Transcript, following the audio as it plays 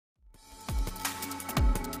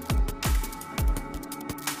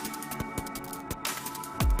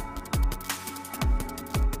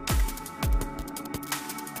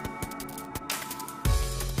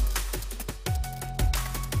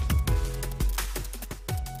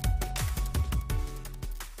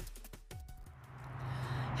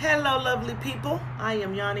Hello, lovely people. I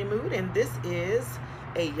am Yanni Mood, and this is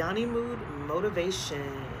a Yanni Mood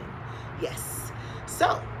motivation. Yes.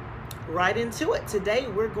 So, right into it. Today,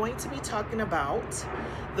 we're going to be talking about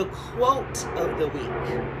the quote of the week.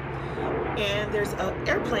 And there's an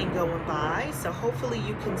airplane going by, so hopefully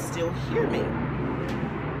you can still hear me.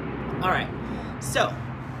 All right. So,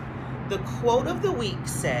 the quote of the week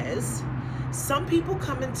says, "Some people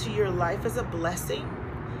come into your life as a blessing,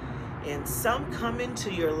 and some come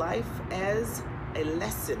into your life as a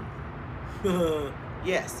lesson."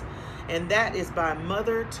 Yes, and that is by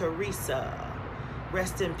Mother Teresa.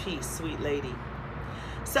 Rest in peace, sweet lady.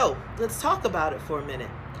 So let's talk about it for a minute.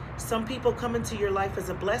 Some people come into your life as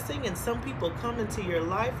a blessing, and some people come into your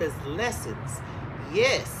life as lessons.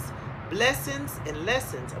 Yes, blessings and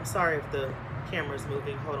lessons. I'm sorry if the camera's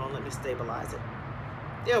moving. Hold on, let me stabilize it.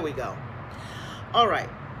 There we go. All right.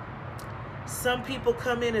 Some people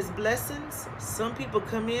come in as blessings. Some people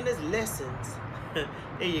come in as lessons. There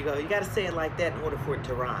you go. You got to say it like that in order for it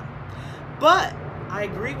to rhyme. But I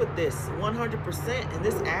agree with this 100%. And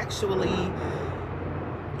this actually,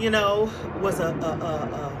 was a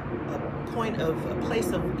point of a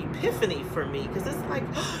place of epiphany for me. Because it's like,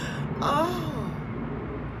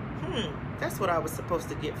 that's what I was supposed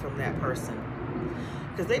to get from that person.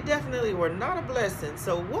 Because they definitely were not a blessing.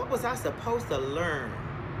 So what was I supposed to learn?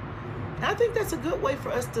 I think that's a good way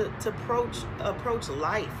for us to approach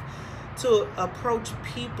life, to approach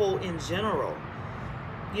people in general,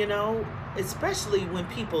 especially when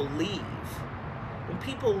people leave. When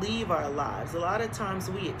people leave our lives, a lot of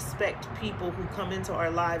times we expect people who come into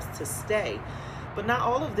our lives to stay, but not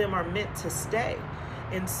all of them are meant to stay.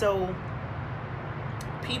 And so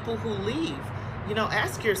people who leave,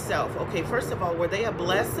 ask yourself, okay, first of all, were they a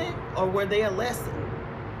blessing or were they a lesson?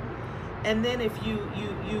 And then if you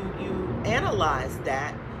analyze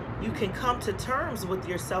that, you can come to terms with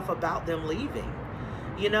yourself about them leaving,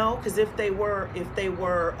 because if they were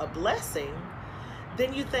a blessing,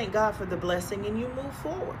 then you thank God for the blessing and you move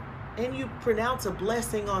forward and you pronounce a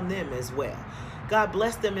blessing on them as well. God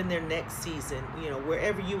bless them in their next season,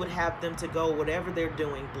 wherever you would have them to go, whatever they're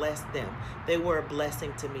doing, bless them. They were a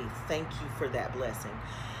blessing to me. Thank you for that blessing.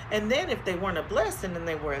 And then if they weren't a blessing and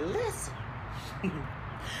they were a lesson,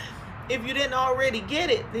 if you didn't already get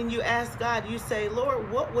it, then you ask God, you say,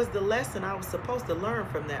 Lord, what was the lesson I was supposed to learn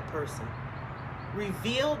from that person?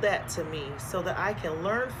 Reveal that to me so that I can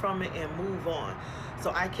learn from it and move on.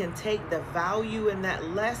 So I can take the value in that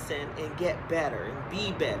lesson and get better and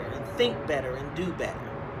be better and think better and do better.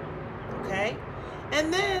 Okay?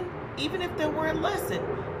 And then, even if there were a lesson,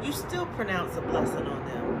 you still pronounce a blessing on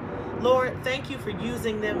them. Lord, thank you for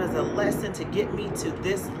using them as a lesson to get me to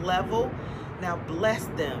this level. Now bless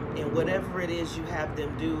them in whatever it is you have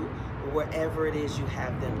them do or wherever it is you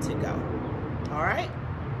have them to go. All right?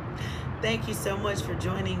 Thank you so much for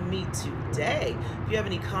joining me today. If you have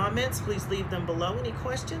any comments, please leave them below. Any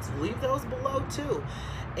questions, leave those below too.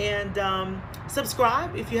 And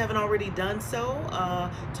subscribe if you haven't already done so.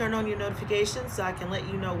 Turn on your notifications so I can let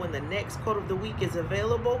you know when the next quote of the week is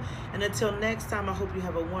available. And until next time, I hope you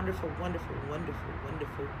have a wonderful, wonderful, wonderful,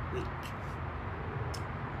 wonderful week.